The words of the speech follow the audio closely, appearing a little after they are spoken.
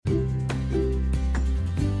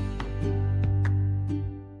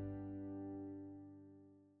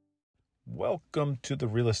Welcome to the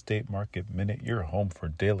Real Estate Market Minute, your home for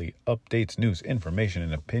daily updates, news, information,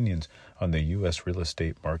 and opinions on the U.S. real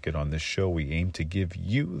estate market. On this show, we aim to give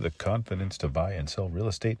you the confidence to buy and sell real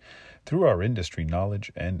estate through our industry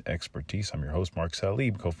knowledge and expertise. I'm your host, Mark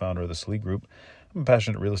Salib, co-founder of the Salib Group. I'm a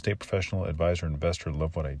passionate real estate professional, advisor, and investor.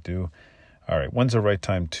 Love what I do. All right, when's the right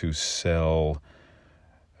time to sell?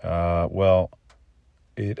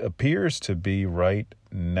 It appears to be right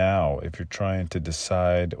now. If you're trying to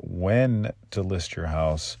decide when to list your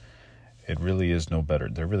house, it really is no better.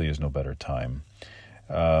 There really is no better time.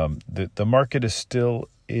 The market is still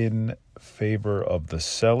in favor of the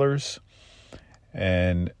sellers,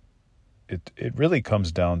 and it really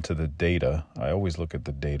comes down to the data. I always look at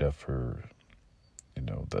the data for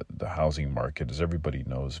the housing market. As everybody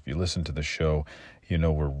knows, if you listen to the show,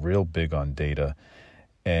 we're real big on data.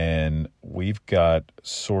 And we've got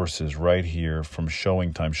sources right here from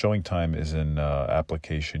ShowingTime. ShowingTime is an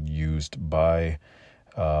application used by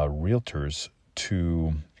realtors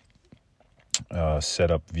to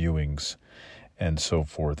set up viewings and so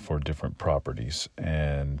forth for different properties.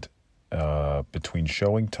 And between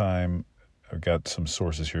ShowingTime, I've got some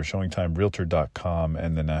sources here, ShowingTime, Realtor.com,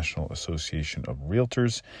 and the National Association of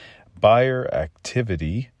Realtors. Buyer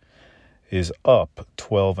activity is up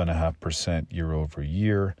 12.5% year over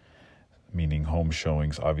year, meaning home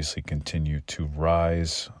showings obviously continue to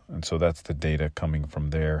rise. And so that's the data coming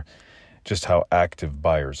from there, just how active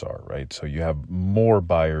buyers are, right? So you have more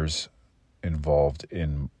buyers involved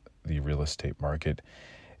in the real estate market.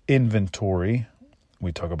 Inventory,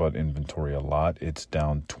 we talk about inventory a lot. It's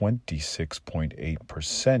down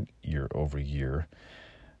 26.8% year over year.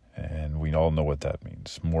 And we all know what that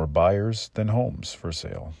means. More buyers than homes for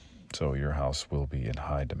sale. So your house will be in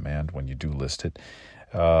high demand when you do list it.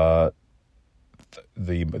 The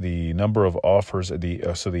number of offers,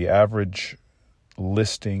 the average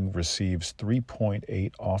listing receives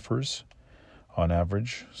 3.8 offers on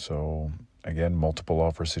average. So again, multiple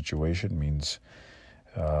offer situation means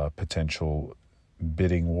potential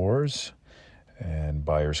bidding wars and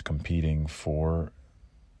buyers competing for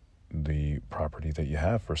the property that you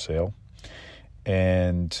have for sale.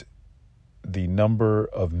 And the number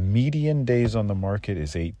of median days on the market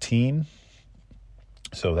is 18.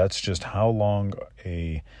 So that's just how long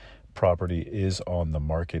a property is on the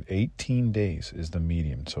market. 18 days is the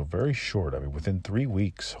median. So very short. I mean, within 3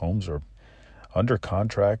 weeks, homes are under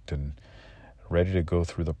contract and ready to go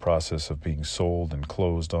through the process of being sold and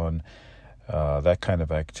closed on. That kind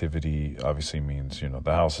of activity obviously means,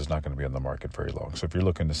 the house is not going to be on the market very long. So if you're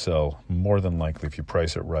looking to sell, more than likely, if you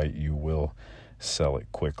price it right, you will sell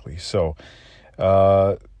it quickly. So,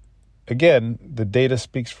 again, the data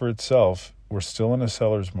speaks for itself. We're still in a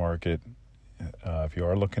seller's market. If you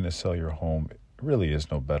are looking to sell your home, it really is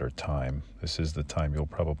no better time. This is the time you'll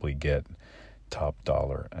probably get top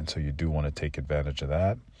dollar. And so you do want to take advantage of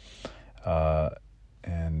that. I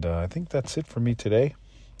think that's it for me today.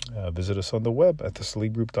 Visit us on the web at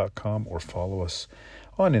thesalibgroup.com or follow us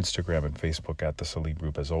on Instagram and Facebook at The Salib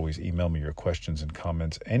Group. As always, email me your questions and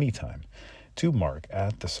comments anytime to Mark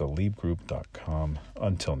at thesalibgroup.com.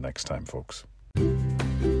 Until next time, folks.